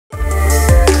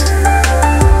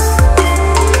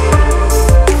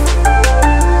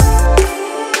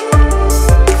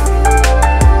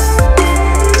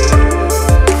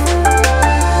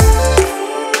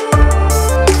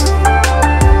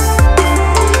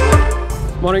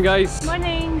Morning guys.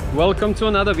 Morning. Welcome to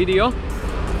another video.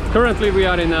 Currently we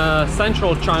are in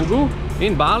central Canggu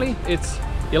in Bali. It's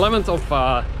 11th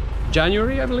of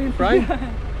January, I believe, right?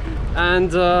 And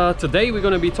today we're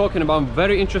going to be talking about a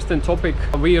very interesting topic.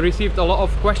 We received a lot of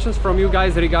questions from you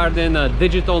guys regarding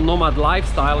digital nomad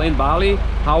lifestyle in Bali,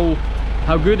 how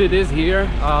good it is here,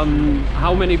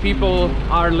 how many people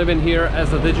are living here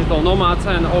as a digital nomads,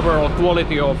 and overall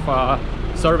quality of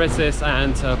services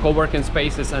and co-working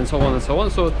spaces and so on and so on.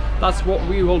 So that's what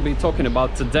we will be talking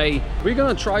about today. We're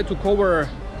gonna try to cover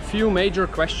a few major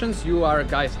questions you are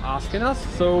guys asking us.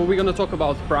 So we're gonna talk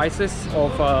about prices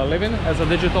of living as a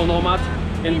digital nomad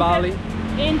in Bali.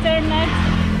 Internet.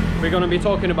 We're gonna be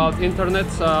talking about internet,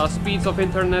 speeds of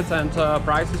internet and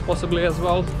prices possibly as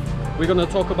well. We're gonna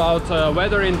talk about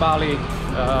weather in Bali.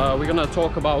 We're gonna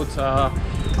talk about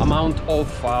amount of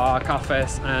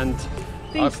cafes and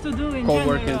Things to do in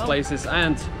co-working general. places,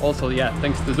 and also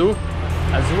things to do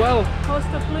as well. Cost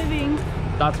of living.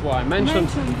 That's what I mentioned.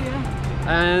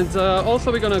 Yeah. And also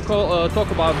we're gonna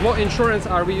talk about what insurance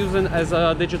are we using as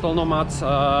digital nomads,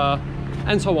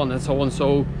 and so on and so on.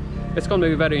 So it's gonna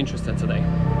be very interesting today.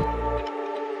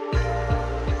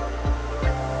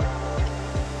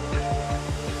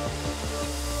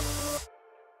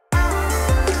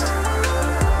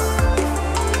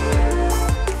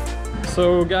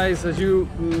 So guys, as you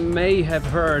may have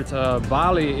heard,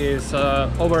 Bali is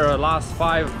over the last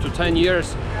 5 to 10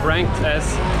 years ranked as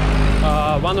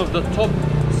one of the top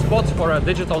spots for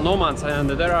digital nomads, and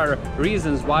there are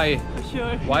reasons why.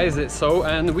 Sure. Why is it so?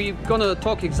 And we're gonna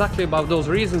talk exactly about those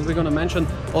reasons. We're gonna mention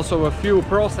also a few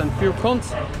pros and few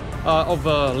cons of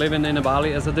living in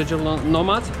Bali as a digital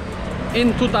nomad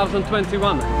in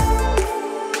 2021.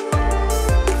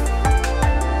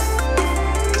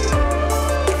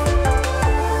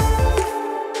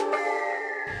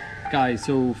 Guys,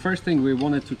 so first thing we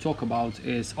wanted to talk about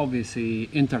is obviously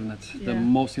internet, the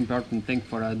most important thing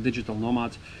for a digital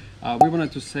nomad. We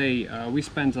wanted to say we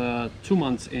spent 2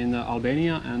 months in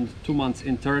Albania and 2 months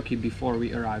in Turkey before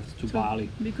we arrived to Bali.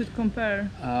 We could compare.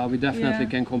 We definitely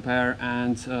can compare,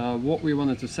 and what we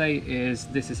wanted to say is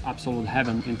this is absolute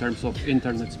heaven in terms of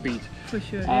internet speed. For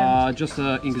sure, Just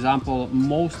an example,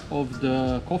 most of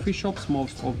the coffee shops,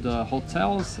 most of the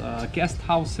hotels, guest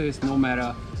houses, no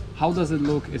matter how does it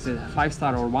look, is it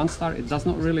 5-star or 1-star, it does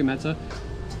not really matter.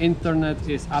 Internet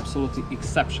is absolutely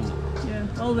exceptional. Yeah,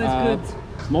 always good.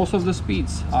 Most of the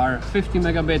speeds are 50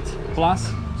 megabit plus,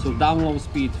 so download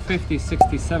speed 50,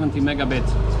 60, 70 megabit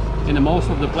in most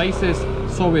of the places.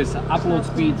 So is upload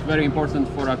speed, very important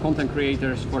for content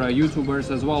creators, for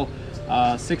YouTubers as well.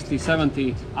 60,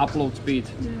 70 upload speed,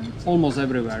 almost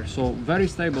everywhere. So very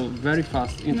stable, very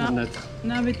fast internet.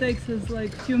 Now it takes us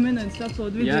like few minutes to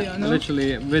upload video. Yeah, no?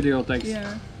 literally video takes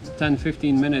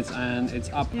 10-15 minutes and it's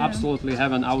absolutely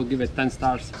heaven. I would give it 10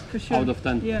 stars For sure. out of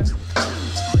 10. Yeah.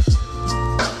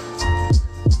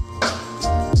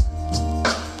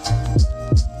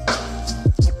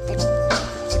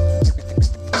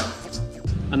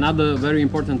 Another very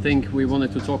important thing we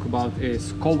wanted to talk about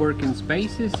is co-working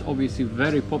spaces. Obviously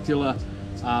very popular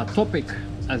topic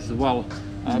as well.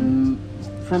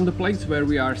 From the place where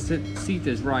we are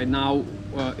seated right now,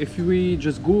 if we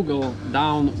just Google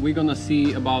down, we're gonna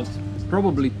see about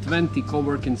probably 20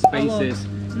 co-working spaces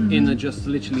in just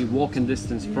literally walking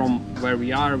distance from where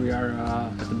we are. We are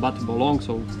at the Batu Bolong,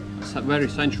 so very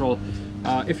central.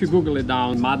 If you Google it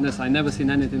down, madness, I never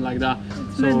seen anything like that.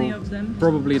 So many of them.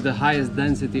 Probably the highest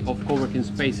density of co-working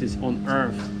spaces on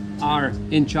earth are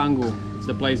in Canggu,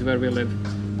 the place where we live.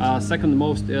 Second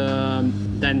most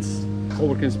dense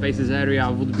co-working spaces area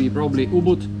would be probably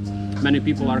Ubud. Many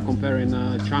people are comparing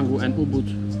Canggu and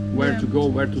Ubud, where to go,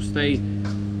 where to stay.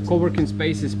 Co-working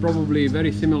space is probably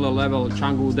very similar level.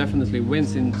 Canggu definitely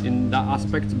wins in that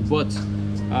aspect, but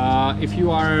if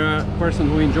you are a person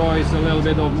who enjoys a little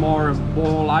bit of more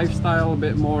lifestyle, a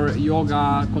bit more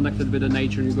yoga, connected with the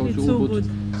nature, you go to Ubud.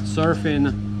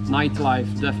 Surfing, nightlife,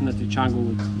 definitely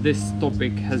Canggu. This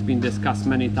topic has been discussed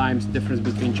many times, difference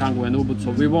between Canggu and Ubud,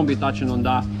 so we won't be touching on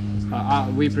that.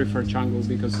 We prefer Canggu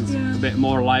because it's a bit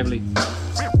more lively.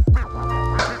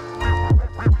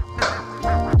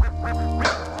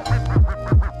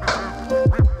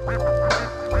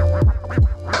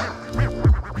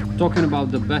 Talking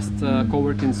about the best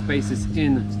co-working spaces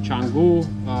in Canggu,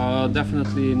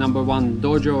 definitely number 1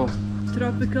 Dojo,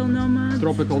 Tropical Nomad.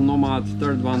 Tropical Nomad.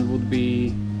 Third one would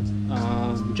be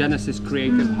Genesis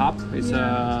Creative Hub, is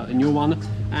a new one,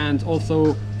 and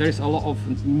also there is a lot of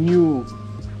new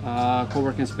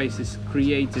co-working spaces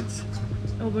created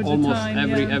over the almost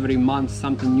time, every month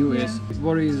something new Yeah. is.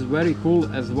 What is very cool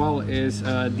as well is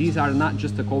these are not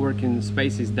just the co-working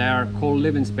spaces, they are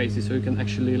co-living spaces, so you can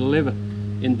actually live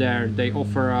in there. They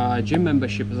offer gym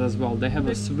memberships as well. They have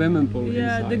a swimming pool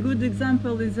inside. The good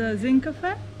example is Zin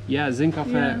Cafe. Yeah, Zin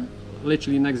Cafe, Yeah.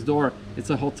 literally next door. It's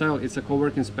a hotel, it's a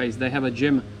co-working space. They have a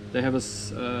gym, they have a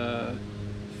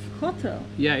Hotel.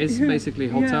 yeah, it's basically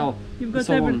hotel. Yeah, you've got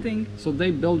so on. everything. So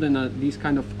they build in these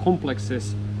kind of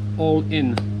complexes all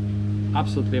in.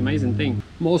 Absolutely amazing thing.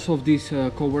 Most of these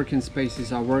co-working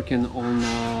spaces are working on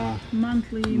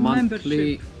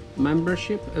Monthly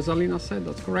membership, as Alina said,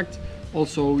 that's correct.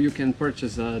 Also, you can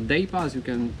purchase a day pass, you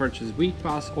can purchase week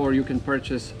pass, or you can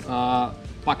purchase a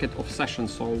packet of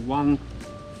sessions. So 1,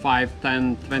 5,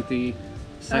 10, 20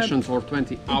 sessions or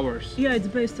 20 hours. Yeah, it's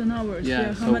based on hours. Yeah,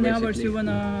 Yeah, how so many hours basically- you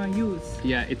wanna use?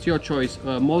 Yeah, it's your choice.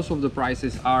 Most of the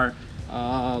prices are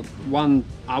 1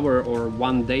 hour or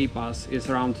 1 day pass is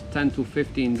around $10 to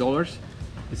 $15.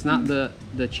 It's not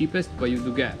the cheapest, but you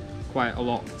do get quite a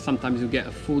lot. Sometimes you get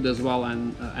food as well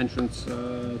and entrance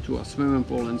to a swimming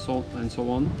pool and so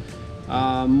on.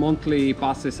 Monthly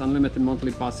passes, unlimited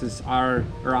monthly passes are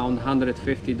around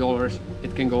 $150.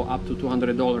 It can go up to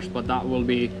 $200, but that will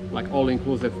be like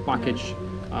all-inclusive package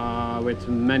with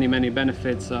many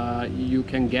benefits. You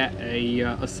can get a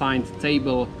assigned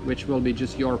table, which will be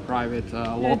just your private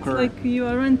locker. It's like you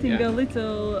are renting Yeah. a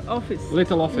little office.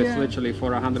 Little office, Yeah. literally,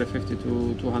 for $150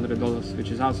 to $200,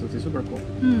 which is absolutely super cool.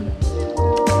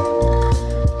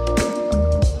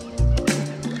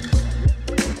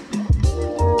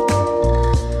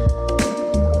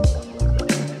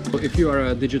 If you are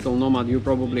a digital nomad, you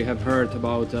probably have heard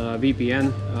about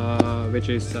VPN, which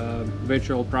is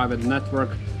virtual private network.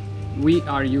 We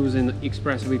are using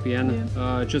ExpressVPN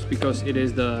just because it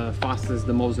is the fastest,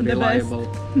 the most reliable,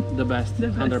 the best,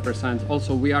 100%.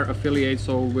 Also, we are affiliates,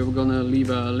 so we're gonna leave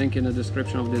a link in the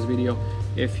description of this video.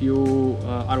 If you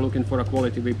are looking for a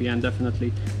quality VPN,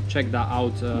 definitely check that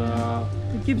out.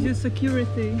 It gives you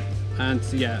security. And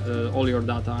yeah, all your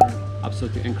data are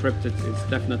absolutely encrypted. It's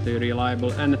definitely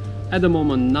reliable, and at the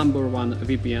moment #1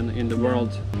 VPN in the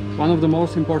world. One of the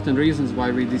most important reasons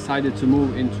why we decided to move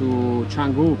into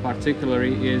Canggu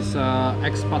particularly is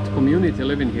expat community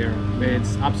living here.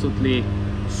 It's absolutely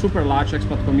super large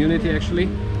expat community actually.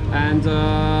 And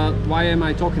why am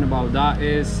I talking about that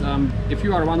is if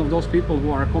you are one of those people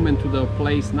who are coming to the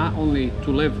place not only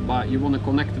to live, but you want to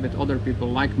connect with other people,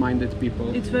 like-minded people.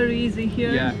 It's very easy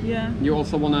here. Yeah. You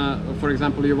also want to, for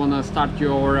example, you want to start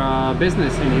your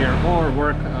business in here, or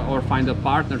work or find a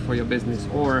partner for your business,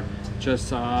 or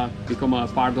just become a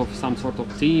part of some sort of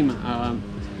team.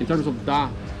 In terms of that,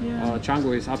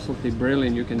 Canggu is absolutely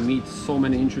brilliant. You can meet so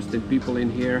many interesting people in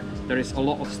here. There is a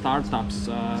lot of startups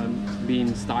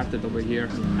being started over here,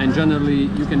 and generally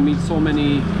you can meet so many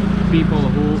people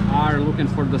who are looking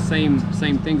for the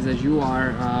same things as you are,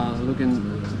 looking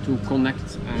to connect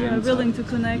and willing to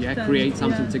connect. Yeah, and, create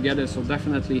something together. So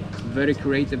definitely very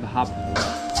creative hub.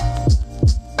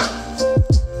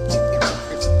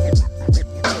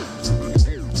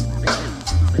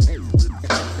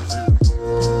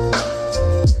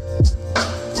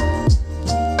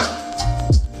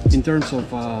 In terms of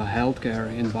healthcare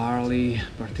in Bali,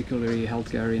 particularly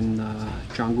healthcare in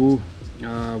Canggu,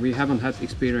 we haven't had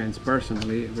experience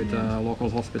personally with local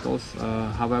hospitals.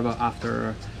 However,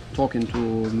 after talking to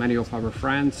many of our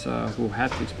friends who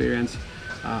had experience,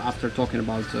 after talking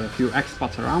about a few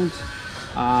expats around,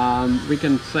 we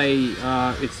can say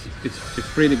it's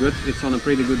pretty good. It's on a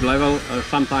pretty good level.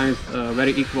 Sometimes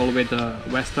very equal with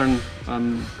Western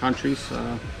countries.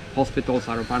 Hospitals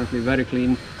are apparently very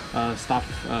clean. Staff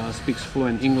speaks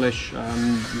fluent English.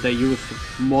 They use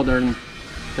modern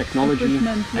technology,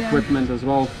 equipment as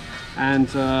well. And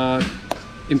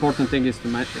important thing is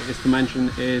to mention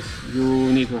is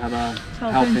you need to have a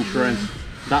health insurance.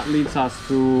 That leads us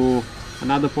to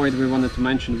another point we wanted to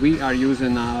mention. We are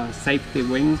using a Safety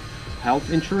Wing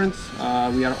health insurance.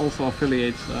 We are also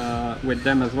affiliates with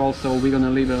them as well, so we're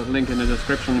gonna leave a link in the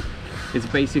description. It's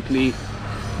basically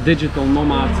digital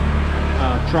nomad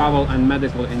travel and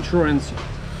medical insurance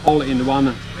all in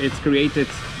one. It's created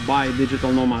by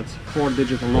digital nomads for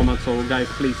digital nomads, so guys,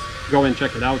 please go and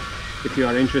check it out if you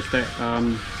are interested.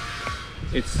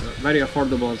 It's very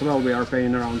affordable as well. We are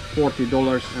paying around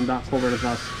 $40, and that covers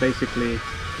us basically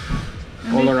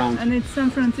all around. And it's San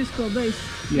Francisco based.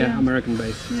 Yeah, American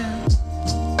based. Yeah.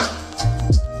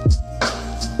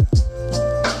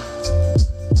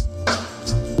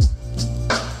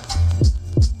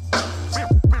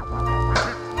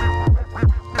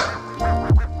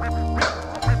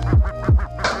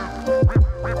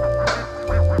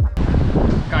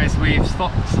 Guys, we've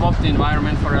stopped in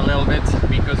environment for a little bit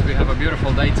because we have a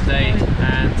beautiful day today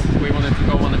and we wanted to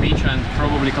go on the beach and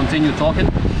probably continue talking.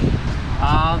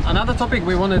 Another topic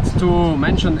we wanted to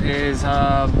mention is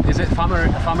it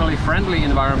family-friendly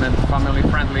environment,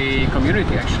 family-friendly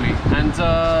community actually. And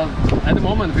at the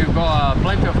moment we've got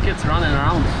plenty of kids running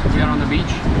around. We are on the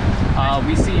beach.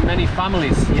 We see many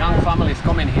families, young families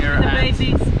coming here. The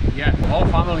babies. Yeah, all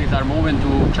families are moving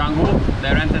to Canggu.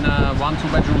 They're renting a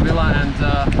 1-2 bedroom villa and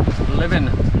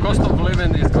cost of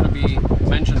living is going to be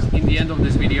mentioned in the end of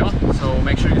this video. So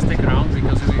make sure you stick around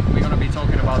because we're going to be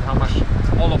talking about how much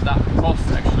all of that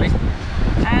costs actually.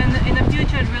 And in the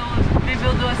future we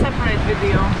will do a separate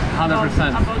video.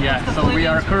 100%. Yeah. So we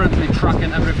are currently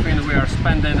tracking everything. We are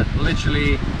spending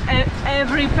literally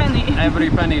every penny. Every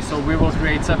penny. So we will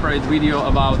create separate video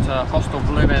about cost of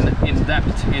living in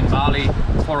depth in Bali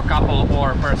for a couple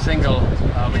or per single.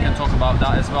 We can talk about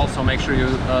that as well. So make sure you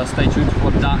stay tuned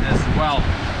for that as well.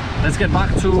 Let's get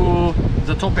back to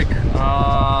the topic.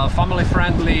 Family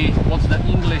friendly. What's the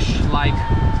English like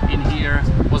in here?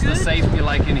 What's the safety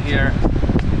like in here?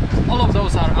 All of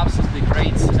those are absolutely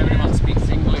great. Everyone speaks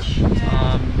English.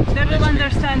 Yeah. They will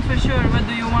understand for sure. What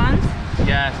do you want?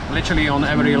 Yeah, literally on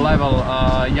every level.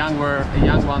 Young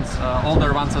ones,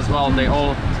 older ones as well. They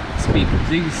all speak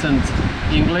decent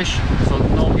English, so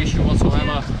no issue whatsoever.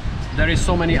 Yeah. There is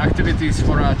so many activities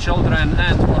for children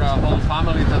and for whole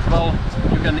families as well.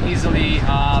 You can easily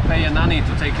pay a nanny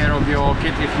to take care of your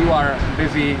kid if you are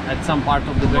busy at some part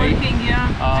of the day. Working,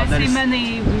 yeah. I see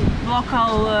many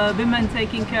local women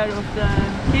taking care of the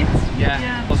kids.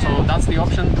 Yeah. Also that's the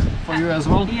option for you as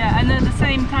well. Yeah, and at the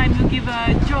same time you give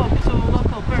a job to a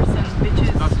local person, which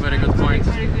is that's a very good point.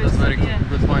 Very good. That's very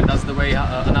good point. That's the way,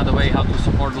 another way how to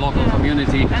support local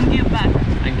community and give back.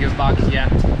 And give back. Yeah.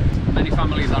 Many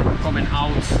families are coming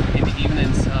out in the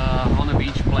evenings on the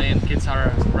beach playing, kids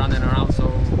are running around, so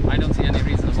I don't see any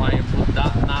reason why would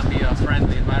that not be a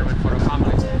friendly environment for a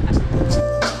family.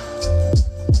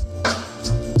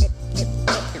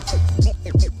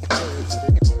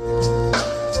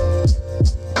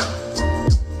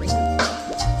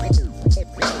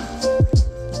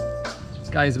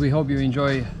 Guys, we hope you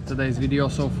enjoy today's video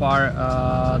so far.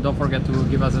 Don't forget to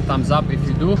give us a thumbs up if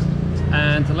you do,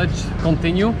 and let's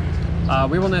continue.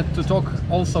 We wanted to talk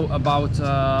also about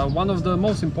one of the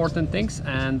most important things,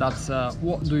 and that's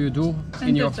what do you do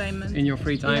in your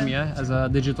free time, as a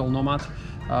digital nomad.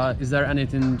 Is there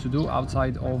anything to do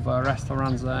outside of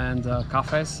restaurants and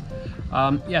cafes?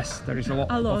 Yes, there is a lot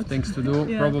of things to do.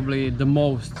 Probably the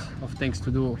most of things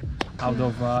to do out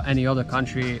of any other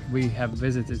country we have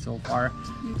visited so far.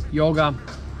 Yoga,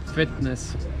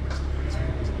 fitness,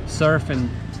 surfing.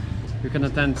 You can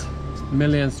attend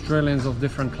millions, trillions of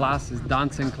different classes,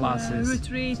 dancing classes,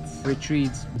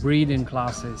 retreats, breathing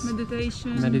classes,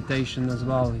 meditation as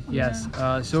well. Yes.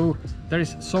 So there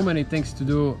is so many things to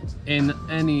do in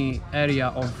any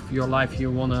area of your life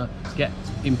you want to get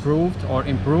improved or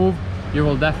improve. You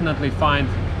will definitely find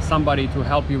somebody to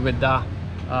help you with that,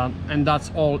 and that's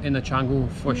all in a Canggu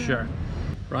for sure.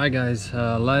 Right guys,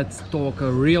 let's talk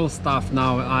real stuff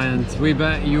now, and we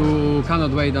bet you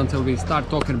cannot wait until we start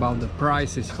talking about the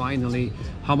prices finally.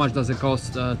 How much does it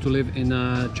cost to live in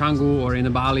Canggu or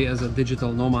in Bali as a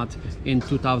digital nomad in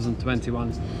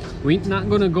 2021? We're not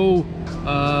gonna go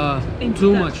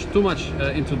too much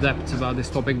into depth about this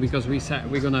topic because we said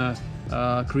we're gonna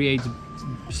create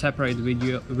separate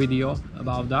video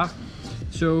about that.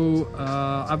 So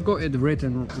I've got it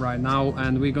written right now,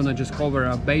 and we're gonna just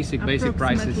cover basic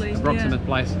prices, approximate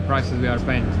prices we are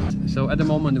paying. So at the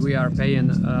moment we are paying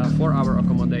for our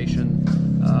accommodation,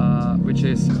 which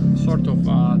is sort of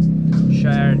a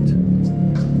shared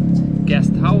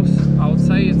guest house. I would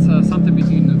say it's something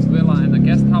between a villa and a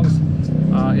guest house.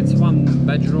 It's 1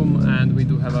 bedroom, and we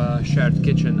do have a shared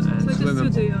kitchen and like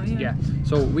swimming pool. Yeah,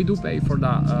 so we do pay for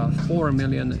that 4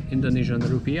 million Indonesian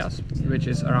rupiahs, which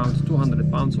is around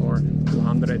 200 pounds or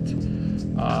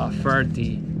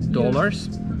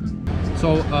 $230.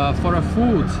 So for a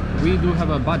food, we do have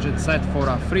a budget set for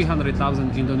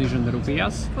 300,000 Indonesian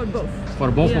rupiahs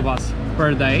for both of us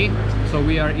per day. So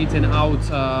we are eating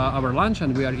out our lunch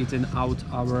and we are eating out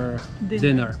our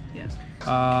dinner.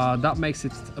 That makes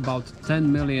it about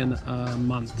 10 million a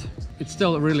month. It's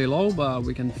still really low, but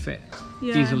we can fit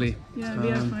easily. Yeah,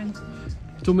 we are fine.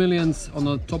 2 millions on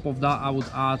the top of that I would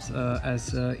add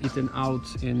as eating out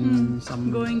in some...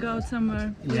 Going out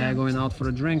somewhere. Yeah, going out for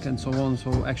a drink and so on,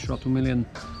 so extra 2 million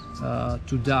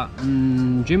to that.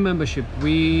 Gym membership,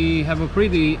 we have a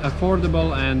pretty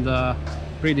affordable and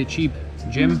pretty cheap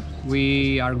gym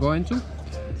we are going to.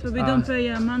 So we don't pay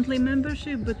a monthly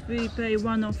membership, but we pay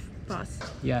one-off pass.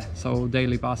 Yeah, so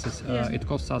daily passes. Yeah. It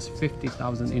costs us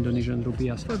 50,000 Indonesian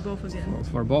rupiahs For both again.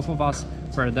 for both of us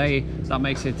per day. That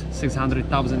makes it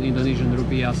 600,000 Indonesian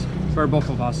rupiahs per both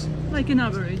of us Like in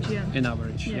average, yeah. in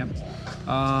average. Yeah.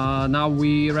 Now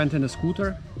we rent in a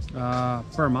scooter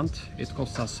per month. It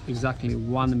costs us exactly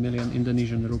 1 million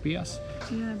Indonesian rupiahs.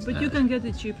 Yeah, but you can get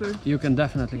it cheaper. You can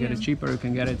definitely get it Yeah. cheaper. You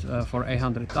can get it for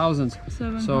 800,000.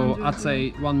 700, So I'd say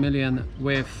 1 million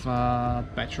with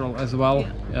petrol as well,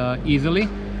 easily.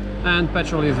 And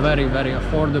petrol is very, very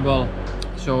affordable.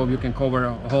 So you can cover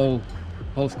a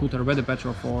whole scooter with the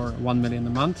petrol for 1 million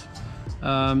a month.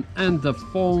 And the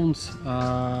phones,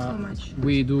 How much?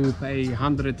 we do pay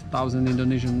 100,000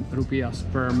 Indonesian rupiahs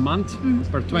per month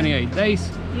per 28 days.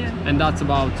 Yeah. And that's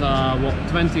about what,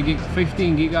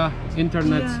 15 giga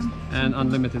internet, Yeah. and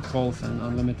unlimited calls and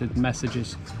unlimited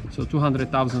messages. So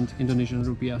 200,000 Indonesian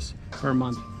rupiahs per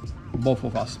month, both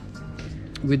of us.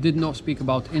 We did not speak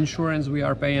about insurance we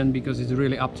are paying, because it's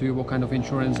really up to you what kind of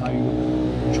insurance are you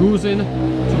choosing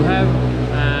to have.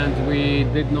 And we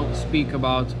did not speak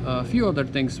about a few other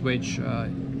things which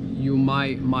you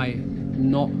might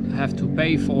not have to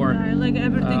pay for. Yeah, like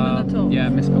everything on the top. Yeah,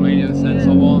 miscellaneous and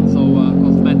so on. So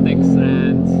cosmetics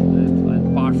and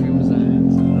perfumes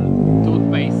and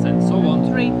toothpaste and so on.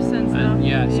 Drapes and stuff. And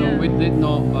yeah, so we did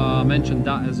not mention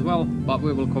that as well, but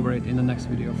we will cover it in the next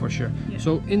video for sure. Yeah.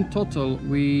 So in total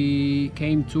we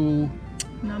came to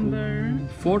Number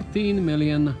 14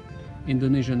 million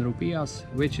Indonesian rupiahs,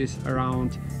 which is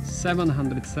around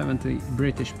 770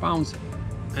 British pounds,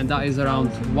 and that is around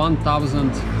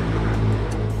 1,000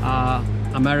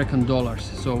 American dollars.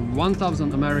 So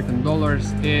 1,000 American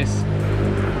dollars is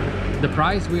the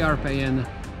price we are paying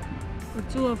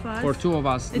for two of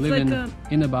us. It's living like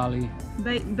in a Bali.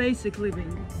 Basic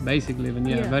living. Basic living,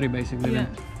 yeah, Yeah. very basic living.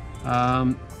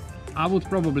 Yeah. I would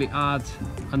probably add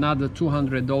another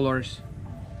 $200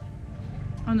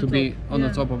 On the to be top. on Yeah.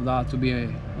 the top of that, to be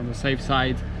on the safe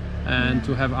side, and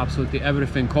to have absolutely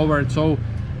everything covered. So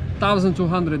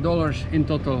 $1,200 in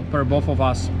total per both of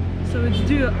us. So it's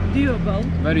doable.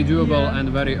 Very doable Yeah. and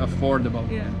very affordable.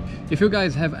 Yeah. If you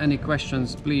guys have any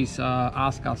questions, please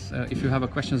ask us. If you have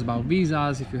questions about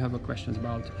visas, if you have questions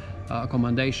about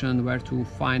accommodation, where to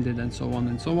find it, and so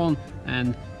on,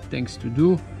 and things to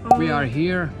do, we are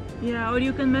here. Yeah, or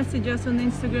you can message us on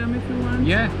Instagram if you want.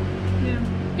 Yeah, Yeah.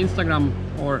 Instagram,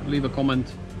 or leave a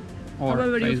comment, or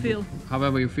However you Facebook. feel.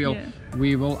 However you feel, Yeah.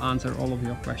 we will answer all of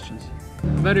your questions.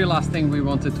 Very last thing we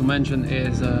wanted to mention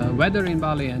is weather in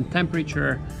Bali and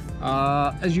temperature.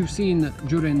 As you've seen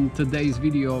during today's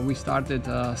video, we started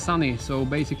sunny, so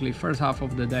basically first half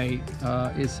of the day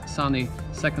is sunny,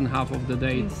 second half of the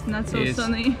day It's not so is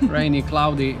sunny. rainy,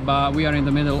 cloudy, but we are in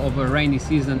the middle of a rainy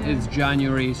season. Yeah. It's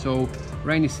January, so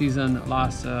rainy season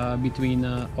lasts between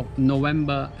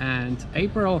November and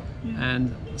April,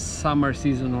 and summer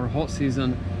season or hot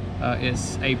season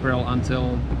is April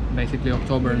until basically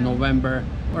October, November,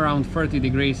 around 30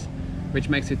 degrees, which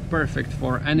makes it perfect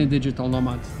for any digital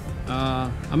nomad.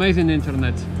 Amazing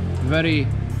internet, very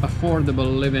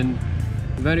affordable living,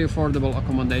 very affordable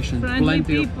accommodation,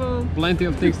 plenty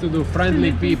of things to do,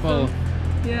 friendly people.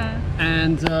 Yeah.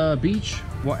 And beach,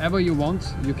 whatever you want,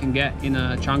 you can get in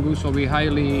Canggu. So we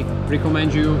highly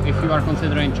recommend you, if you are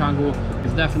considering Canggu,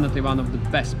 it's definitely one of the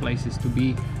best places to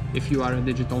be if you are a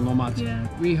digital nomad. Yeah.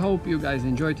 We hope you guys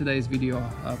enjoyed today's video.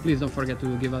 Please don't forget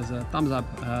to give us a thumbs up.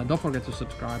 Don't forget to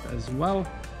subscribe as well.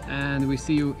 And we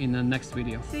see you in the next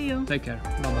video. See you. Take care.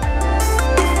 Bye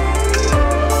bye.